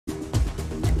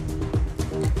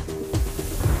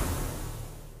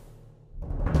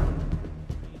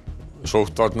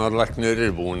Sóttvarnalæknir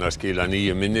búinn að skila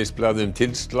nýju minnisblaði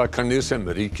tilslakanir sem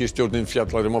ríkisstjórnin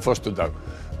fjallar á föstudag.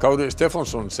 Kári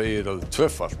Stefánsson segir að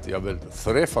tvöfalt, jafnvel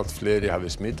þrefalt fleiri hafi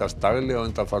smitast daglega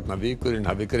undanfarna vikurinn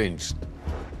hafi greinst.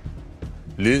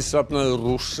 Liðsafnaður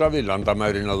Rússa við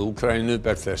landamærin að Úkraínu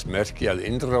ber þess merki að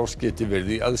innrás geti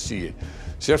verið í aðsigi.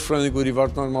 Sérfræðingur í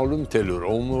varnarmálum telur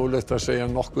ómögulegt að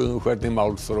segja nokkuð hvernig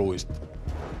mál þróist.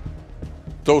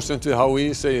 Dósent við HÍ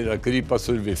segir að grípa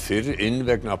þurfi fyrr inn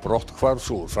vegna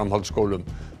brotthvarfs úr framhaldsskólum.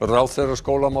 Ráðherra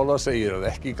skólamála segir að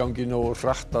ekki gangi nógu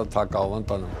hratt að taka á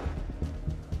vandanum.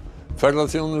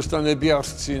 Ferðaþjónustan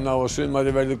Bjartsýn á að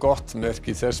sumarið verði gott,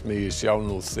 merki þess megi sjá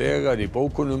nú þegar í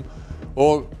bókunum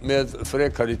og með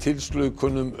frekari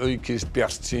tilslukunum aukist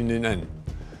bjartsýnin enn.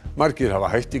 Margir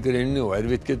hafa hætt í greininni og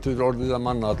erfitt getur orðið að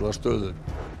manna allar stöður.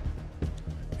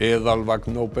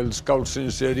 Eðalvagn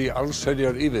Nóbelsskáldsins í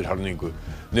allsherjar yfirhalningu.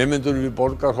 Nemendur við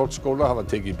Borgarholtsskóla hafa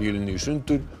tekið bílinn í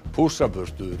sundur, pússa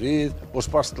burtu ryð og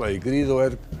spasla í gríð og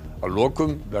erg. Að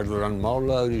lokum verður hann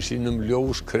málaður í sínum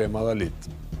ljóskremaða lit.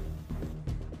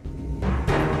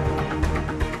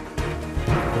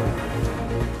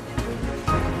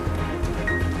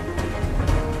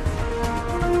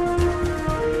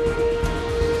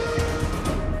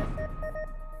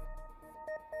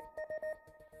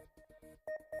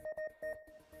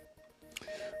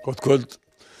 Gott kvöld.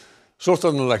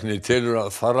 Sóttvarnalæknir telur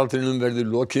að faraldrinum verði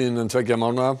lokið innan 2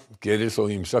 mánaða, gerir þó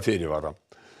ýmsa fyrirvara.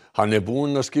 Hann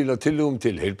búinn að skila tillögum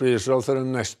til heilbrigðisráðherra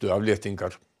næstu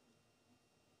afléttingar.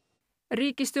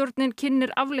 Ríkisstjórnin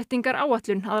kynnir afléttingar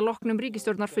áætlun að loknum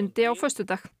ríkisstjórnarfundi á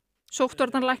föstudag.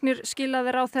 Sóttvarnalæknir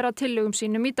skilaði ráðherra tillögum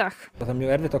sínum í dag. Það er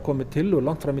mjög erfitt að koma með tillögur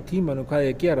langt fram í tímanum hvað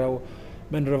ég gera og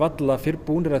menn eru varla fyrr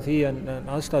búnir að því en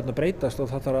aðstæðurnar breytast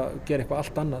og það þarf að gera eitthvað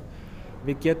allt annað.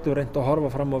 Við getum reynt að horfa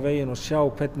fram á veginn og sjá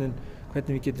hvernig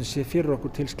við getum séð fyrir okkur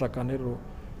tilslakanir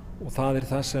og það er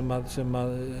það sem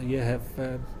ég hef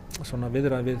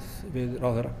viðrað við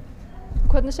ráðherra.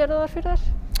 Hvernig sér það fyrir þér?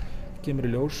 Kemur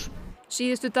í ljós.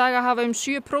 Síðustu daga hafa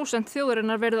 7%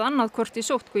 þjóðarinnar verið annað hvort í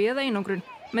sóttkví eða einangrun.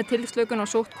 Með tilslökun á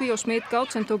sóttkví og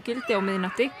smitgát sem tók gildi á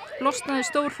miðnætti losnaði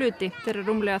stór hluti þeirra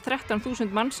rúmlega 13.000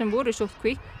 mann sem voru í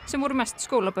sóttkví sem voru mest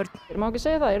skólabörn. Má ekki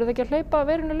segja það, eru þið ekki að hleypa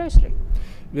veirunni lausri?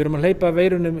 Við erum að hleypa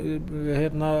veirunum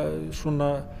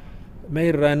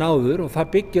meira en áður og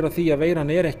það byggir á því að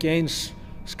veiran ekki eins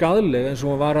skaðleg eins og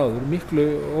hún var áður, miklu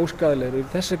óskaðlegri.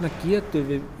 Þess vegna getum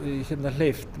við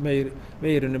hleypt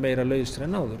veirunni meira lausri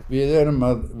en áður. Við erum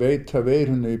að veita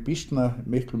veirunni býsna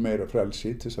miklu meira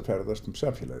frelsi til þess að ferðast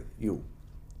samfélagið, jú.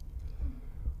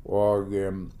 Og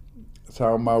þá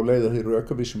má leiða því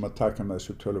rök að við sem að taka með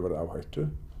þessu töluverða áhættu.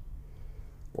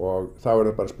 Og þá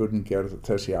það bara spurning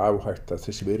þessi áhætta,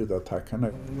 þessi virði að taka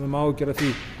hana. Við má gera því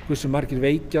hversu margir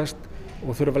veikjast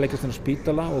og þurfa að leggjast inn á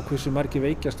spítala og hversu margir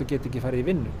veikjast og geta ekki farið í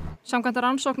vinnu. Samkvæmt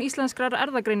rannsókn íslenskrar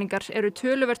erfðagreiningar eru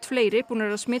töluvert fleiri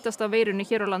búnir að smitast af veirunni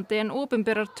hér á landi en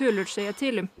opinberar tölur segja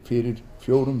til um. Fyrir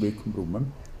 4 vikum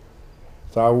rúmum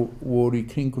þá voru í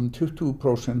kringum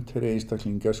 20% þeirra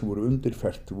einstaklinga sem voru undir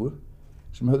 40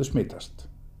 sem höfðu smitast.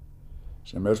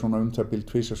 Sem svona það bil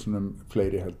 2 sinnum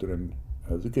fleiri heldur en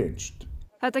höfðu greinst.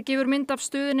 Þetta gefur mynd af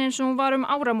stöðunni eins og hún var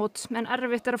áramót, en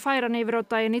erfitt að færa hana yfir á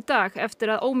daginn í dag eftir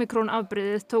að ómikrón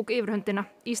afbrigðið tók yfirhöndina.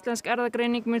 Íslensk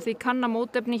erfðagreining mun því kanna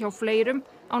mótefni hjá fleirum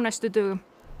á næstu dögum.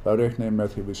 Það reikna ég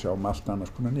með því við sjáum allt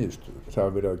annars konar niðurstöður. Það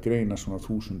hafa verið að greina svona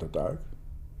 1000 á dag.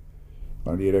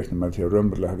 Þannig ég reikna með því að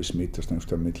raunverulega hafi smitast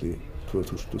einhverstað milli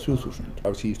 2000 og 3000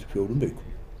 af síðustu 4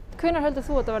 vikum. Hvenær heldur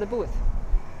þú að þetta verði búið?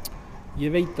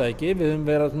 Ég veit það ekki. Við höfum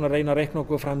verið að reyna að reikna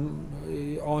okkur fram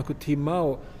á einhver tíma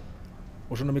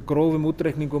og svona með grófum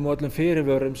útreikningum og öllum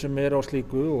fyrirvörum sem á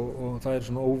slíku og það er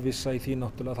svona óvissa í því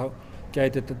náttúrulega. Þá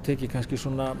gæti þetta tekið kannski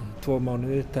svona 2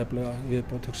 mánuði tæplega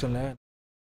viðbót hugsanlega.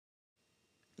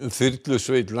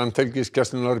 Þyrlusveit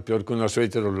Landhelgisgæslunnar,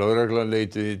 björgunarsveitir og lögregla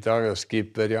leituðu í dag að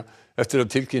skipverja eftir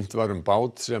að tilkynnt var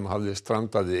bát sem hafði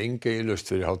strandað í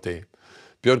Engeyjalaust fyrir hádegi.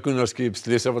 Björgunarskip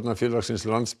Liðsafnaðurfélagsins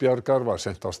Landsbjargar var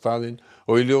sent á staðinn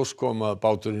og í ljós kom að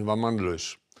báturinn var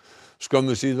mannlaus.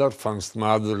 Skömmu síðar fannst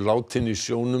maður látinn í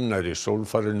sjónum nærri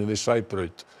Sólfarinu við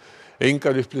Sæbraut.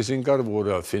 Engar upplýsingar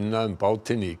voru að finna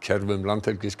bátinn í kerfum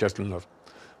Landhelgisgæslunnar.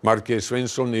 Margeir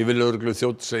Sveinsson,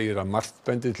 yfirlögregluþjónn, segir að margt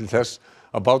bendi til þess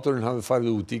að báturinn hafi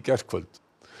farið út í gærkvöld.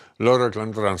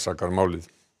 Lögreglan rannsakar málið.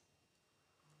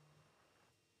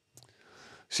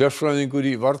 Sérfræðingur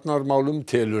í varnarmálum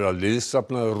telur að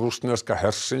liðsafnaður rússneska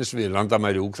hersins við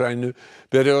landamæri Úkraínu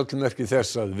beri öll merki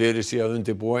þess að verið sé að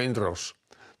undirbúa innrás.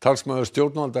 Talsmaður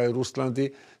stjórnvalda í Rússlandi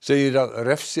segir að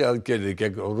refsiaðgerðir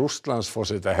gegn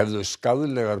Rússlandsforseta hefðu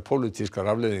skaðlegar pólitískar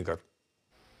afleiðingar.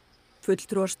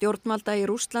 Fulltrúar stjórnvalda í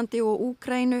Rússlandi og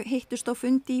Úkraínu hittust á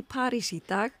fundi í París í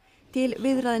dag til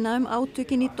viðræðna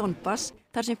átökin í Donbass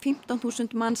þar sem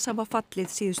 15.000 manns hafa fallið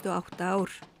síðustu 8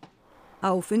 ár.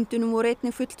 Á fundinum voru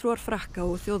einnig fulltrúar Frakka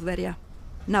og Þjóðverja.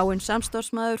 Náinn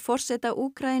samstarfsmaður forseta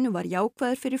Úkraínu var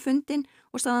jákvæður fyrir fundinn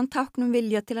og sagði táknum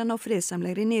vilja til að ná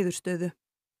friðsamlegri niðurstöðu.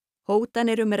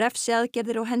 Hótanir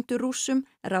refsiaðgerðir á hendur Rússum,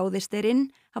 ráðist inn,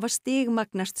 hafa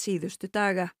stigmagnast síðustu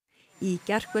daga. Í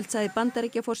gærkvöld sagði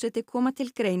Bandaríkjaforseti koma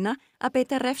til greina að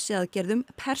beita refsiaðgerðum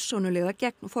persónulega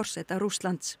gegn forseta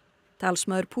Rússlands.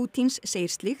 Talsmaður Pútíns segir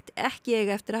slíkt ekki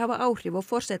eiga eftir að hafa áhrif á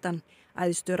forsetan.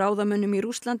 Æðstu ráðamönnum í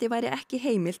Rússlandi væri ekki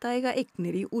heimilt að eiga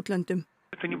eignir í útlöndum.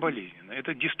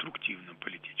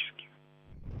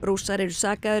 Rússar eru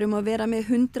sakaðir að vera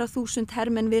með 100.000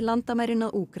 hermenn við landamærin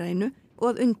að Úkraínu og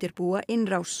að undirbúa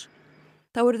innrás.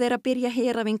 Þá eru þeir að byrja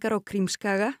heræfingar á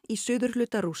Krímskaga, í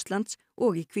suðurhluta Rússlands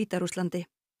og í Hvíta-Rússlandi.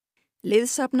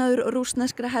 Liðsafnaður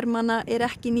rússneskra hermanna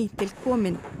ekki nýtil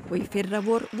kominn og í fyrra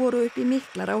voru uppi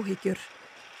miklar áhyggjur.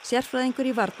 Sérfræðingur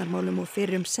í varnarmálum og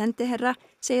fyrrum sendiherra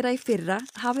segir að í fyrra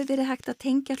hafi verið hægt að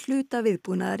tengja hluta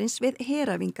viðbúnaðarins við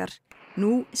heræfingar.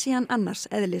 Nú sé hann annars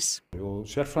eðlis.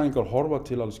 Sérfræðingar horfa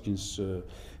til alls kyns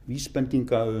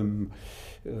vísbendinga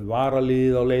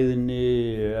varalið á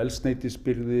leiðinni,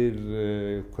 eldsneytisbirgðir,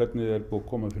 hvernig búið að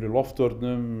koma fyrir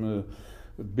loftvörnum,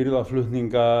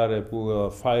 birgðaflutningar, búið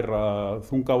að færa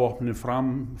þungavopnin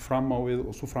fram á við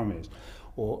og svo framvegis.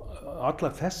 Og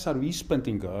allar þessar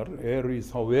vísbendingar eru í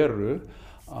þá veru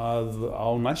að á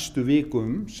næstu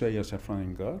vikum, segja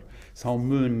sérfræðingar, þá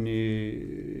muni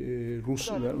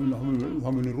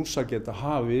Rússar geta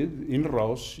hafið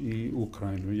innrás í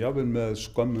Úkraínu, jafnvel með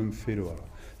skömmum fyrirvara.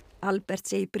 Albert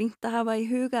segir brýnt að hafa í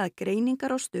huga að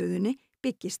greiningar á stöðunni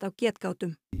byggist á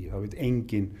getgátum. Það veit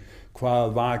enginn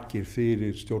hvað vakir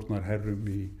fyrir stjórnarherrum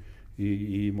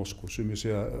í Moskvu, sem ég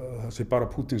segja það sé bara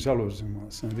Pútín sjálfur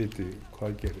sem viti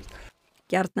hvað gerist.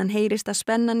 Gjarnan heyrist að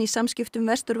spennan í samskiptum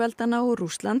vesturveldana og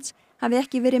Rússlands hafi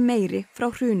ekki verið meiri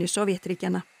frá hruni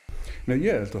Sovétríkjanna. Nei,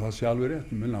 ég held að það sé alveg rétt.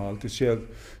 Menn hafa aldrei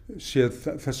séð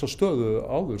þessa stöðu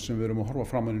áður sem við erum að horfa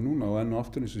fram henni núna og enn og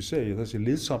aftur eins og ég segi, þessi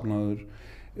liðsafnaður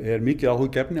mikið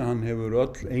áhuggefni, hann hefur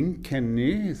öll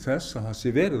einkenni þess að það sé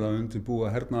verið að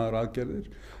undirbúa hernaðaraðgerðir,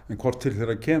 en hvort til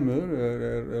þeirra kemur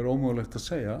er ómögulegt að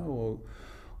segja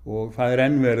og það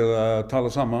enn verið að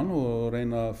tala saman og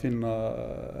reyna að finna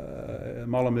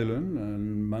málamiðlun, en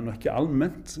maður ekki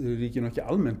almennt, ríkir ekki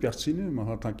almennt bjartsýni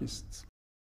að það takist.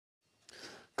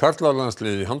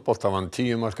 Karlalandsliðið í handbolta vann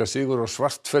 10 marka sigur á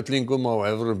Svartfellingum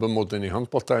á Evrópumótinu í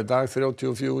handbolta í dag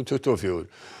 34-24.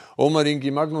 Ómar Ingi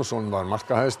Magnússon var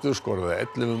markahæstur, skoraði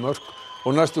 11 mörk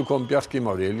og næstu kom Bjarki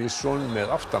Már Elísson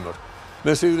með 8 mörk.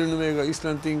 Með sigrinum eiga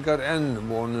Íslendingar enn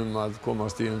vonum að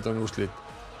komast í undanúrslit.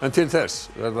 En til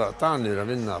þess verða Danir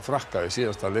að vinna Frakka í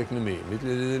síðasta leiknum í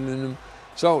milliriðlinum.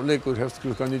 Sá leikur hefst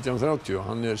klukkan 19:30 og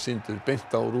hann sýndur beint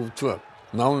á RÚV 2.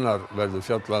 Nánar verður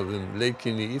fjallað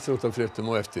leikinn í íþróttafréttum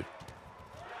og eftir.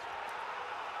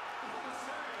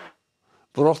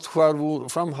 Brotthvarf úr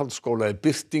framhaldsskóla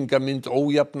birtingarmynd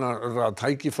ójafnara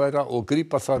tækifæra og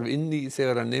grípa þarf inn í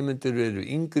þegar að nemendur eru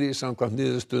yngri samkvæmt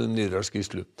niðurstöðum nýrrar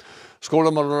skýrslu.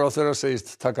 Skólamálaráðherra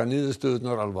segist taka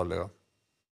niðurstöðurnar alvarlega.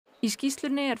 Í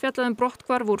skýrslunni fjallað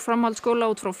brotthvarf úr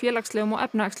framhaldsskóla út frá félagslegum og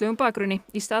efnahagslegum bakgrunni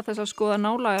í stað þess að skoða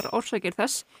nálægar orsakir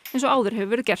þess eins og áður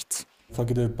hefur verið gert. Þá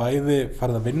getum við bæði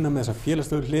farið að vinna með þessa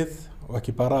félagslegu hlið og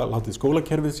ekki bara látið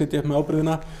skólakerfið sitja upp með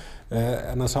ábyrgðina,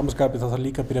 en að samanskapi þá þarf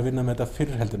líka að byrja að vinna með þetta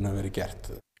fyrr heldur en að verið gert.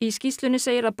 Í skýrslunni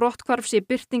segir að brotthvarf sé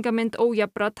birtingarmynd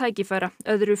ójafnra tækifæra.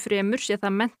 Öðru fremur sé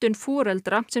það menntun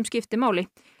foreldra sem skipti máli.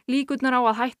 Líkurnar á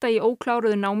að hætta í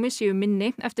ókláruðu námi séu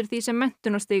minni eftir því sem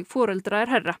menntunarstig foreldra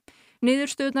herra.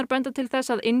 Niðurstöðurnar benda til þess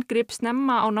að inngrip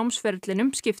snemma á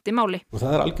námsferlinum skipti máli. Og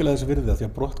það algjörlega þessi virði því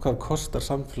að brotthvarf kostar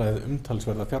samfélagið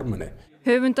umtalsverða fjármuni.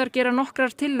 Höfundar gera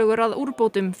nokkrar tillögur að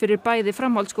úrbótum fyrir bæði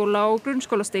framhaldsskóla og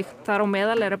grunnskólastig. Þar á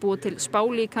meðal að búa til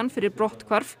spálíkan fyrir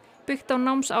brotthvarf byggt á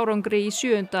námsárangri í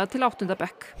 7. til 8.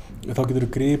 bekk. Þá getur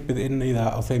þú gripið inn í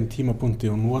það á þeim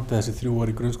tímapunkti og nota þessi 3 ár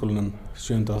í grunnskólanum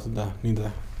 7., 8.,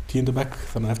 9., 10. bekk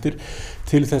þannig eftir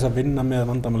til þess að vinna með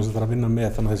vandamáli sem það að vinna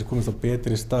með þannig að þessi komist á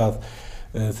betri stað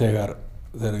þegar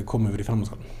þið komum yfir í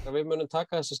framhaldsskólann. Við munum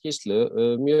taka þessa skýrslu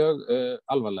mjög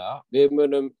alvarlega. Við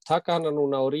munum taka hana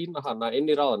núna og rýna hana inn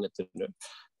í ráðuneytinu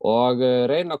og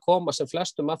reyna að koma sem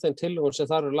flestum af þeim tillögum sem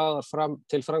þar eru lagðar fram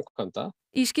til framkvæmda.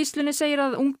 Í skýrslunni segir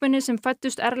að ungmenni sem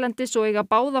fæddust erlendis og eiga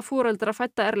báða foreldra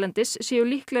fædda erlendis séu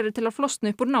líklegri til að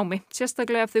flosna upp úr námi,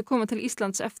 sérstaklega ef þau koma til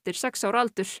Íslands eftir 6 ára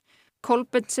aldur.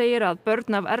 Kolbeinn segir að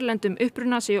börn af erlendum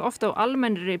uppruna séu oft á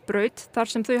almennri braut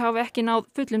þar sem þau hafa ekki náð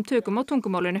fullum tökum á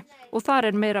tungumálinu og þar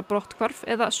meira brotthvarf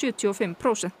eða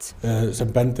 75%.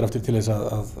 Sem bendir aftur til þess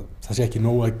að það sé ekki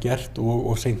nóg að gert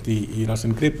og seint í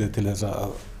rassinn gripið til þess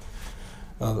að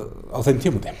á þeim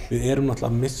tímapunkti. Við erum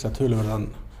náttúrulega að missa töluverðan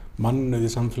mannauð í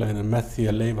samfélaginu með því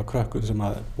að leyfa krökkum sem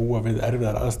að búa við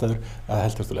erfiðar aðstæður að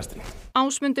heltast úr lestinni.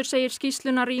 Ásmundur segir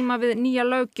skýrsluna ríma við nýja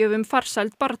löggjöf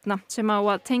farsæld barna sem á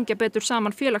að tengja betur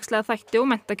saman félagslega þætti og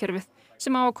menntakerfið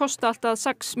sem á að kosta allt að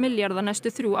 6 milljarða næstu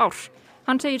 3 ár.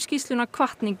 Hann segir skýrsluna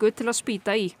hvatningu til að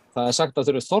spýta í. Það sagt að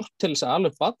þurfi þorp til þess að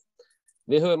ala upp barn.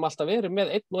 Við höfum alltaf verið með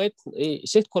einn og einn í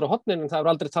sitt hvora horninu en það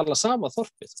hefur aldrei talað sama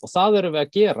þorpið og það erum við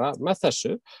að gera með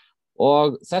þessu.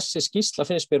 Og þessi skýrsla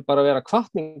finnst mér bara að vera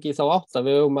hvatning í þá átt að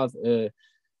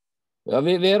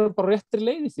við erum bara réttri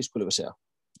leið í því skulum við segja.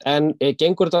 En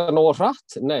gengur þetta nógu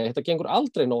hratt? Nei, þetta gengur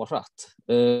aldrei nógu hratt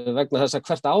vegna þess að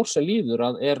hvert ár sem líður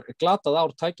að glatað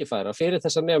ár tækifæra fyrir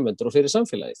þessar nemendur og fyrir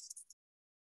samfélagið.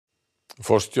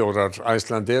 Forstjórar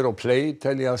Icelandair og Play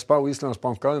telja að spá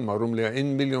Íslandsbanka að rúmlega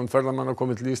 1 milljón ferðamanna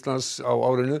komi til Íslands á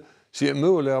árinu sé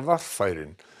mögulega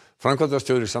varfærin.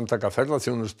 Framkvæmdastjóri samtaka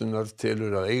ferðaþjónustunnar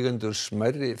telur að eigendur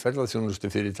smærri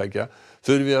ferðaþjónustufyrirtækja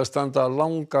þurfi að standa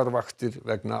langar vaktir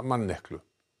vegna manneklu.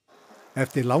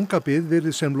 Eftir langa bið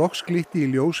virðist sem loks glitti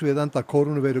í ljós við enda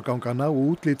kórónuveirugangana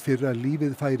og útlit fyrir að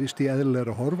lífið færist í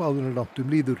eðlilegra horf áður en langt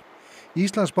líður.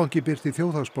 Íslandsbanki birti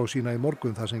þjóðhagsspá sína í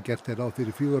morgun þar sem gert ráð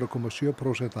fyrir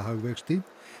 4,7% hagvexti,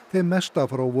 þeim mesta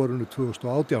frá vorinu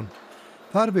 2018.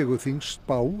 Þar vegur þyngst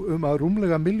spá að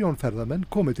rúmlega 1 milljón ferðamenn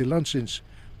komi til landsins.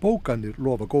 Bókanir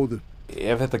lofa góðu.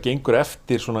 Ef þetta gengur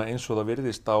eftir svona eins og það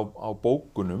virðist á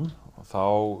bókunum, þá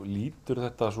lítur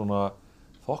þetta svona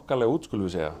þokkalega út, skulum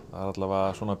við segja. Það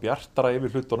allavega svona bjartara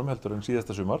yfir hlutunum heldur en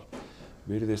síðasta sumar.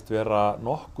 Virðist vera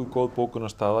nokkuð góð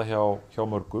bókunarstaða hjá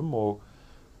mörgum og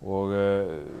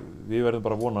við verðum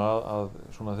bara að vona að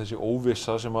svona þessi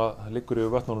óvissa sem að liggur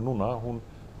yfir vötnunum núna, hún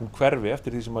hverfi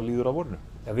eftir því sem að líður á vorinu.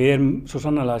 Ja, við erum svo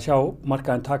sannarlega að sjá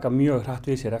markaðinn taka mjög hratt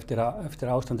við sér eftir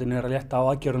að ástandinu að létta og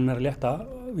aðgerðunum að létta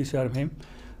víðs vegar heim.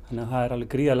 Þannig að það alveg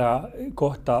gríðarlega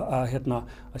gott að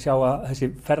sjá að þessi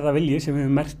ferðavilji sem við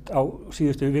höfum merkt á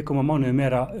síðustu vikum og mánuðum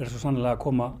svo sannarlega að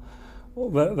koma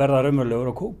og verða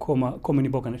raunverulegur og koma inn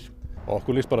í bókanir.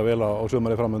 Okkur líst bara vel á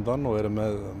sumarið framundan og erum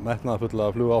með metnaðarfulla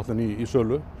flugáætlun í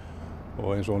sölu.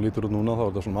 Og eins og hún lítur út núna þá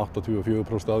þetta svona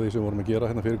 84% af því sem við vorum að gera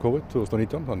hérna fyrir COVID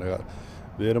 2019. Þannig að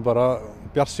við erum bara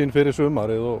bjartsýn fyrir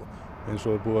sumarið og eins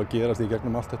og búið að gerast í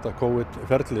gegnum allt þetta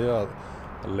COVID-ferli að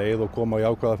leið og koma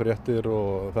jákvæða fréttir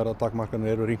og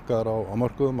ferðatakmarkanir eru rýmkaðar á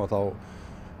mörkuðum og þá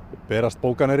berast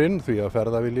bókanir inn því að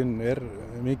ferðaviljinn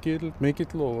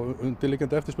mikill og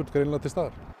undirliggjandi eftirspurn greinilega til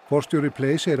staðar. Forstjóri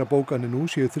Play segir að bókanir nú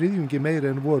séu þriðjungi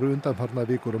meira en voru undanfarna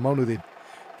vikur og mánuði.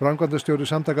 Framkvæmdastjóri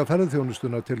samtaka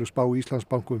ferðaþjónustunnar telur spá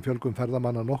Íslandsbankum fjölgun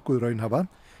ferðamanna nokkuð raunhafa,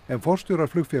 en forstjórar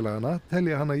flugfélagana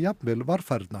telja hana jafnvel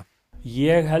varfærna.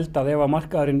 Ég held að ef að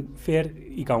markaðurinn fer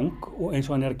í gang og eins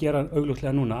og hann að gera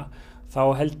augljóslega núna, þá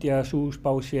held ég að sú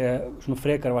spá sé svona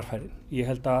frekar varfærin. Ég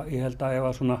held að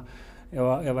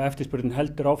ef eftirspurnin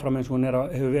heldur áfram eins og hún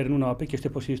hefur verið núna að byggjast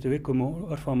upp á síðustu vikum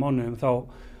og örfáum mánuðum,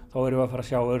 þá erum við að fara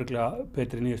að sjá örugglega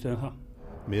betri niðurstöðu en það.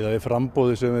 Miðað við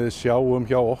framboði sem við sjáum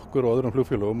hjá okkur og öðrum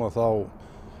flugfélögum og þá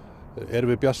erum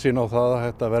við bjartsýn á það að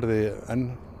þetta verði enn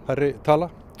hærri tala.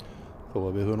 Þó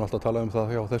að við höfum alltaf talað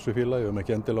það hjá þessu félagi, við höfum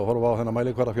ekki endilega að horfa á þennan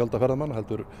mælikvarða fjölda ferðamanna,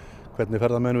 heldur hvernig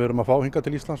ferðamenn við erum að fá hingað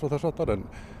til Íslands og þess háttar, en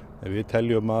við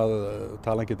teljum að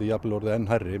talan geti jafnvel orðið enn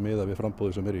hærri miðað við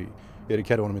framboði sem er í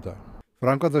kerfunum í dag.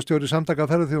 Framkvæmdastjóri samtaka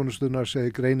ferðaþjónustunnar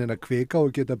segir greinina kvika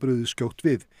og geta brugðið skjótt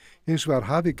við. Hins vegar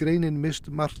hafi greinin mist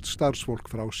margt starfsfólk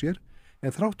frá sér, en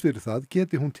þrátt fyrir það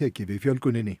geti hún tekið við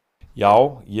fjölguninni. Já,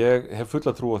 ég hef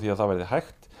fulla trú á því að það verði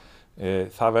hægt.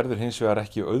 Það verður hins vegar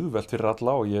ekki auðvelt fyrir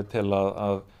alla og ég tel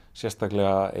að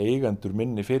sérstaklega eigendur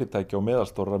minni fyrirtækja og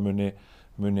meðalstóra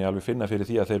muni alveg finna fyrir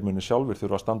því að þeir muni sjálfur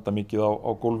þurfa að standa mikið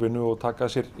á gólfinu og taka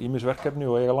sér ýmis verkefni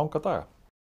og eiga langa daga.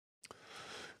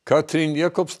 Katrín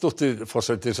Jakobsdóttir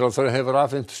forsætisráðherra hefur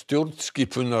afhent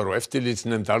stjórnskipunar- og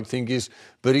eftirlitsnefnd Alþingis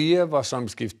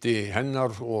bréfasamskipti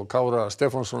hennar og Kára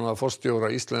Stefánssonar forstjóra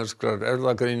íslenskrar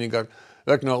erfðagreiningar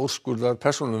vegna úrskurðar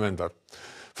persónuverndar.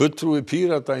 Fulltrúi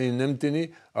Pírata í nefndinni,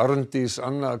 Arndís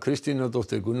Anna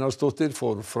Kristínadóttir Gunnarsdóttir,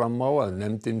 fór fram á að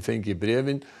nefndin fengi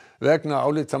bréfin vegna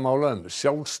álitamála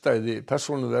sjálfstæði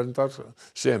persónuverndar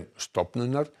sem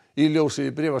stofnunar í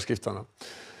ljósi bréfaskiptana.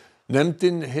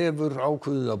 Nefndin hefur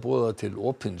ákveðið að boða til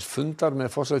opins fundar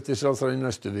með forsætisráðherra í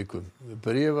næstu viku.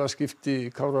 Bréfaskipti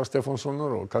Kára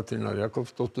Stefánssonar og Katrínar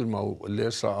Jakobsdóttur má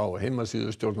lesa á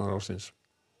heimasíðu stjórnarráðsins.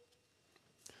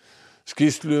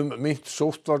 Skýrslu meint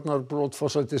sóttvarnabrot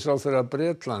forsætisráðherra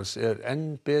Bretlands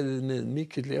enn beðið með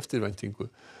mikilli eftirvæntingu.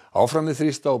 Áfram er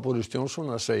þrýst á Boris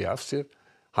Johnson að segja af sér.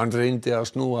 Hann reyndi að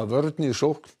snúa vörn í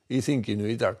sókn í þinginu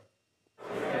í dag.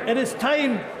 It is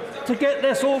time to get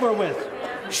this over with.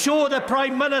 Show the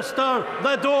Prime Minister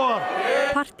the door.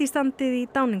 Partistandið í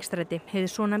Downingstræti, hið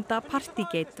svonefnda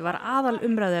Partygate, var aðal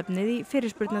umræðuefnið í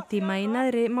fyrirspurnatíma í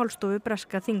neðri málstofu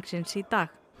breska þingsins í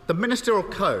dag. The Ministerial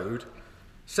Code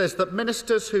says that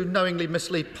ministers who knowingly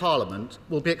mislead Parliament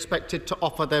will be expected to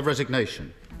offer their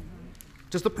resignation.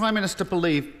 Does the Prime Minister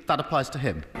believe that applies to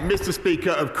him? Mr.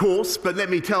 Speaker, of course, but let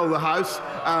me tell the House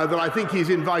that I think he's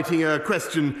inviting a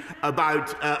question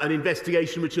about an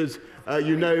investigation which, as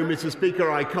you know, Mr. Speaker,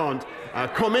 I can't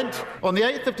comment. On the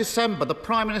 8th of December, the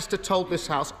Prime Minister told this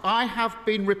House, I have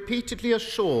been repeatedly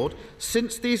assured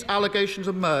since these allegations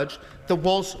emerged there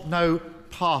was no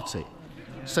party.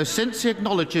 So since he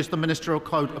acknowledges the Ministerial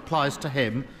Code applies to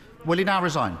him, will he now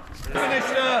resign?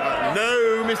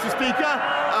 No, Mr. Speaker,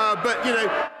 but you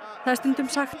know. Það stundum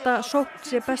sagt að sókn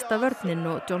sé besta vörnin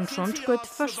og Johnson skaut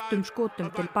föstum skotum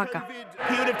tilbaka.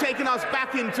 He would have taken us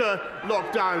back into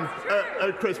lockdown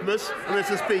at Christmas,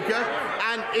 Mr. Speaker,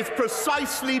 and it's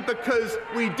precisely because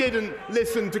we didn't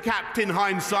listen to Captain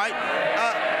Hindsight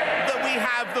that we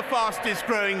have the fastest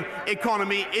growing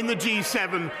economy in the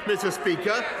G7, Mr.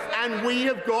 Speaker, and we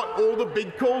have got all the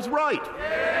big calls right.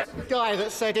 The guy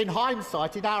that said in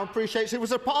hindsight he now appreciates it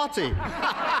was a party.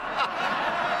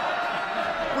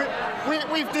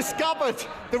 We've discovered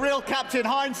the real Captain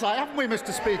Hindsight, haven't we,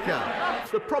 Mr. Speaker?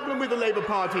 The problem with the Labour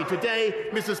Party today,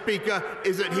 Mr. Speaker,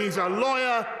 is that he's a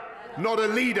lawyer, not a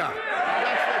leader.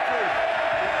 That's the truth.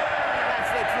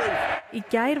 That's the truth. Í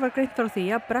gær var greint frá því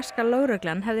að breska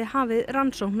lögreglan hefði hafið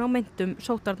rannsókn á meintum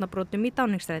sóttvarnabrotum í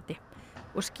Downingstræti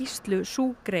og skýrslu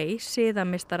Sue Gray,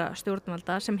 siðameistara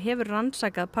stjórnvalda sem hefur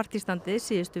rannsakað partistandið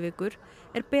síðustu vikur,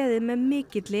 beðið með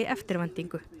mikilli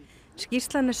eftirvæntingu.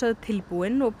 Skýrslan sögð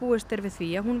tilbúin og búist við því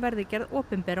að hún verði gerð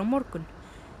opinber á morgun.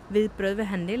 Viðbrögð við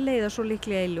henni leiða svo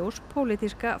líklega í ljós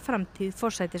pólitíska framtíð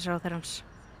forsætisráðherrans.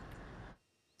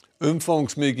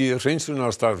 Umfangsmikið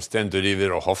hreinsunarstarf stendur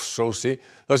yfir á Hofsósi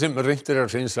þar sem reynt að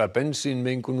hreinsa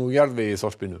bensínmengun úr jarðvegi í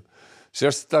þorpinu.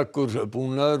 Sérstakur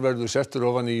búnaður verður settur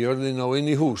ofan í jörðina og inn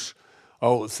í hús.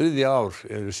 Á 3. ár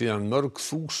eru síðan mörg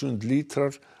þúsund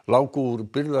lítrar láku úr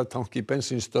birgðatanki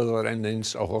bensínstöðvar enn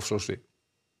eins á Hofsósi.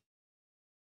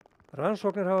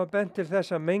 Rannsóknir hafa bent til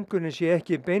þess að mengunin sé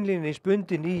ekki beinlínis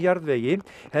bundin í jarðvegi,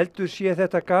 heldur sé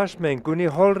þetta gasmengun í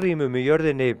holrýmum í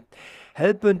jörðinni.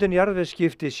 Hefðbundin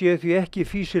jarðvegsskipti sé því ekki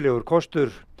fýsilegur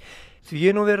kostur.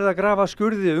 Því nú verið að grafa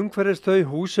skurði umhverfis þau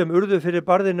hús sem urðu fyrir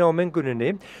barðinu á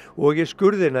menguninni og í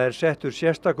skurðina settur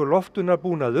sérstakur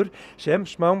loftunarbúnaður sem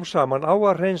smám saman á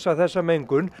að hreinsa þessa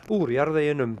mengun úr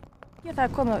jarðveginum. Það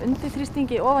er komið á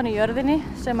undirþrýstingi ofan í jörðinni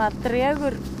sem að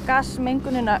dregur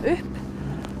gasmengunina upp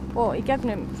og í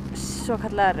gegnum svo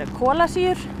kallar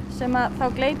kólasýr sem að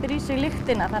þá gleypir í sig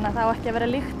lyktina, þannig að það á ekki að vera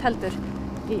lykt heldur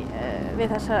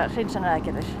við þessar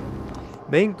hreinsunaraðgerðir.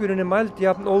 Mengunin mæld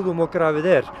jafn óðum og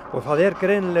grafið og það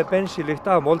greinileg bensínlykt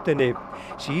af moldinni.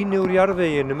 Sýni úr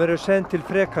jarðveginum eru send til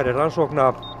frekari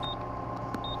rannsókna.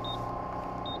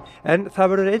 En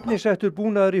það verður einnig settur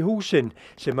búnaður í húsin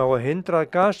sem á að hindra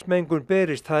að gasmengun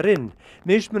berist þar inn,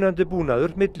 mismunandi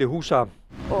búnaður milli húsa.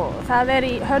 Og það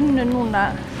í hönnun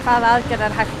núna hvaða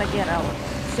aðgerðar hægt að gera og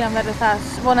síðan verður það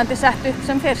vonandi sett upp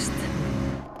sem fyrst.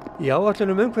 Í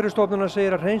áætlunum Umhverfisstofnunar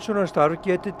segir að hreinsunarstarf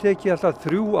geti tekið alltaf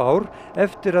 3 ár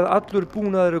eftir að allur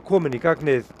búnaður kominn í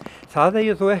gagnið. Það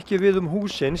eigi þó ekki við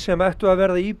húsin sem ættu að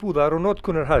verða íbúðar og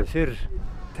notkunarhæf fyrr.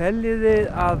 Teljið þið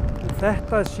að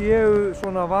þetta séu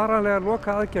svona varanlegar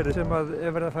lokaaðgerðir sem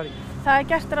verið að fara í? Það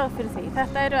gert ráð fyrir því.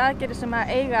 Þetta eru aðgerðir sem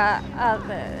eiga að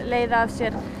leiða af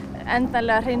sér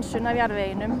endanlega hreinsun af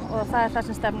jarðveginum og það það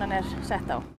sem stefnan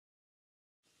sett á.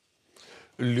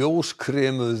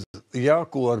 Ljóskremuð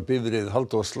Jagúarbifreið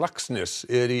Halldórs Laxness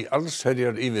í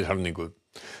allsherjar yfirhalningu.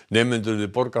 Nemendur við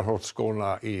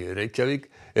Borgarholtsskóla í Reykjavík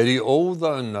í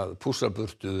óðaun að pússa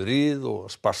burtu ryð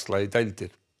og sparsla í dældir.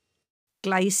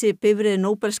 Glæsi bifreið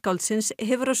Nóbelsskáldsins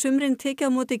hefur á sumrin tekið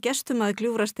á móti gestum að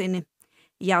Gljúfrasteini.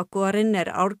 Jagúarinn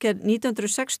árgerð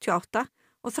 1968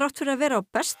 og þrátt fyrir að vera á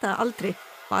besta aldri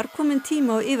var komin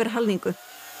tíma á yfirhalningu.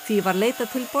 Því var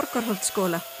leitað til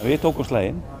Borgarholtsskóla. Við tókum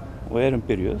slaginn og erum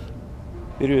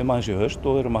byrjuðum aðeins í haust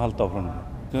og erum að halda áfram.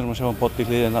 Við erum að sjá botni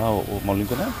hliðina og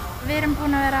málinguna. Við erum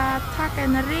búin að vera að taka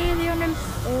ryð í honum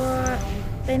og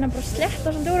reyna bara að sletta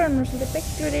svolítið úr honum, svolítið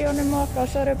bygglur í honum og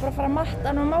svo erum við bara að fara að matta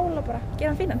hann og mála og bara gera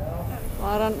hann fínan.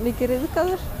 Var hann mikið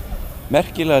ryðgaður?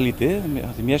 merkilega lítið,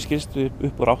 því mér skilst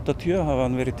upp úr 80 hafa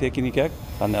hann verið tekin í gegn,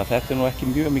 þannig að þetta nú ekki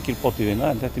mjög mikil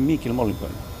bottivinna en þetta mikil málningu.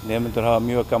 Nemendur hafa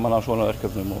mjög gaman af svona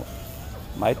verkefnum og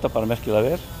mæta bara merkilega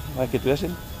vel, það er ekkert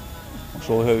vesinn. Og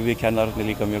svo höfum við kennararnir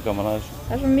líka mjög gaman að þessu.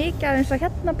 Það er svo mikið af eins og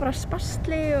hérna bara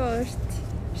spasli og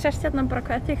sérst hérna bara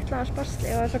hvað þykla af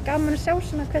spasli og það er svo gaman að sjá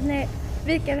svona hvernig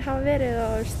viðgerðir hafa verið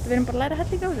og við erum bara að læra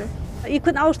helling á þessu. Í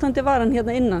hvern ástandi var hann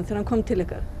hérna innan þegar hann kom til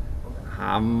ykkar?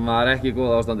 Hann var ekki í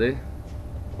góða ástandi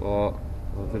og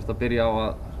þurfti að byrja á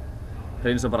að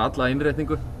hreinsa bara alla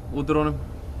innréttingu út úr honum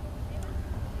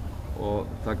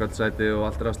og taka allt sæti og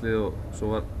allt raslið og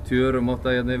svo var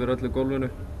tjörumotta hérna yfir öllu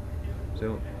gólfinu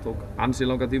sem tók ansi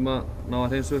langa tíma að ná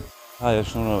að hreinsu. Það er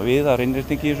svona viðar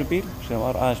innrétting í þessum bíl sem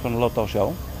var aðeins fann að láta á sjá.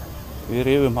 Við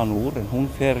rifum hann úr en hún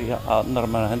fer í annar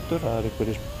manna hendur, það er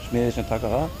einhverjir smiðir sem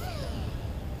taka það.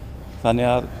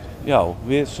 Þannig að já,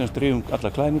 við sem rifum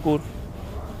alla klæðningu úr,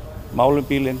 málum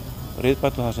bílinn,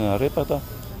 riðbætum það sem það er riðbæta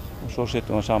og svo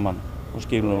setjum við saman og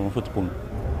skilum hann fullbúin.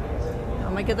 Já,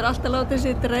 maður getur alltaf látið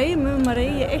sér dreym að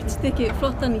eigi eitt stykki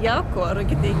flottan Jagúar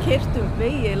og geti keyrt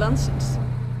vegi landsins.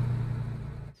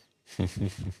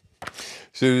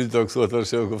 Sigríður, þú ætlar að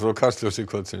segja okkur frá Kastljósi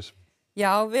kvöldsins.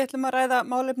 Já, við ætlum að ræða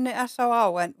málefni SÁÁ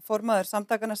en formaður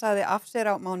samtakanna sagði af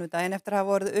sér á mánudaginn eftir að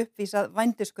hafa orðið uppvísað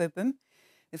vændiskaupum.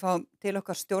 Við fáum til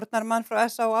okkar stjórnarmann frá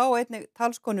SÁÁ og einnig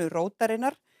talskonu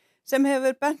Rótarinnar sem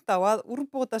hefur bent á að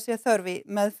úrbóta sér þörfi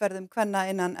meðferðum kvenna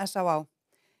innan SÁÁ.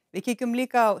 Við kíkjum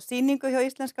líka á sýningu hjá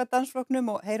Íslenska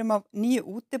dansflokknum og heyrum af nýju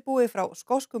útibúi frá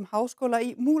skoskum háskóla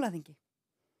í Múlaþingi.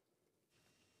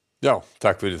 Já,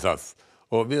 takk fyrir það.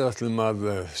 Og við ætlum að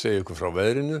segja ykkur frá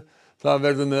veðrinu. Það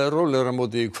verður með rólegra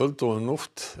móti í kvöld og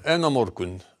nótt en á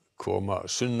morgun koma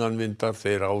sunnanvindar,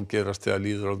 þeir ágerast þegar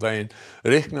líður á daginn.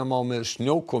 Reikna má með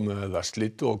snjókomu eða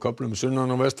slyddu og köflum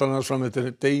sunnan og vestanlands fram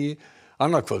eftir degi.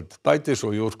 Annað kvöld bætis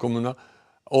og jórkomuna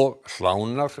og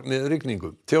hlánar með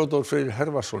rigningu. Theodór Freyr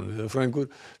Hervarsson veðurfræðingur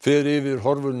fer yfir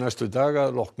horfur næstu daga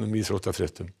að loknum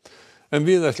íþróttafréttum. En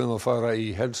við ætlum að fara í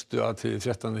helstu atriði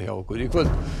fréttanna hjá okkur í kvöld.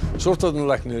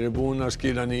 Sóttvarnalæknir er búinn að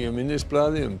skila nýju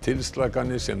minnisblaði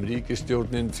tilslakanir sem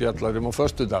ríkisstjórnin fjallar á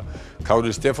föstudag.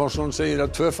 Kári Stefánsson segir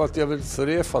að tvöfalt jafnvel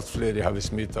þrefalt fleiri hafi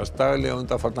smitast daglega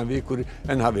undanfarnar vikur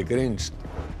en hafi greinst.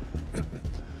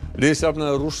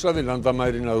 Liðsafnaður Rússa við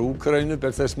landamærin að Úkraínu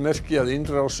ber þess merki að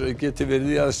innrás geti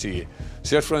verið í aðsigi.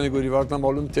 Sérfræðingur í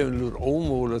varnarmálum telur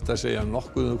ómögulegt að segja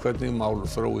nokkuð hvernig mál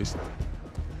þróist.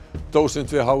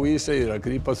 Dósent við HÍ segir að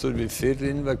grípa þurfi fyrr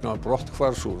inn vegna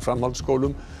brotthvarfs úr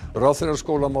framhaldsskólum. Ráðherra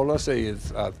skólamála segir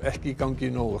að ekki gangi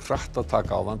nógu hratt að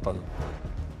taka á vandanum.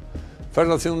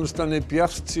 Ferðaþjónustan er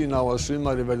Bjartsýn á að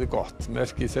sumarið verði gott.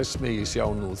 Merki þess megi sjá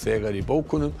nú þegar í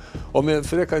bókunum og með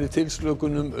frekari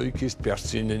tilslökunum aukist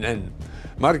bjartsýnin enn.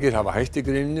 Margir hafa hætt í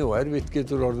greininni og erfitt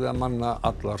getur orðið að manna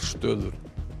allar stöður.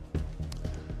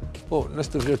 Og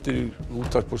næstu fréttir í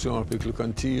útvarpi og sjónvarpi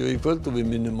klukkan 10 í kvöld og við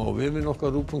minnum á vefinn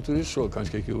okkar rúv.is og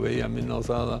kannski ekki vegi að minna á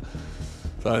það að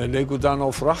það er leikudagann á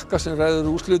Frakka sem ræður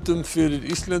úrslitum fyrir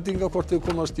Íslendinga hvort þau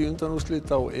komast í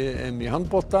undanúrslit á EM í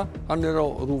handbolta. Hann er á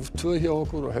RÚV 2 hjá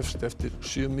okkur og hefst eftir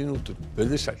 7 mínútur.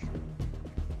 Verið sæl.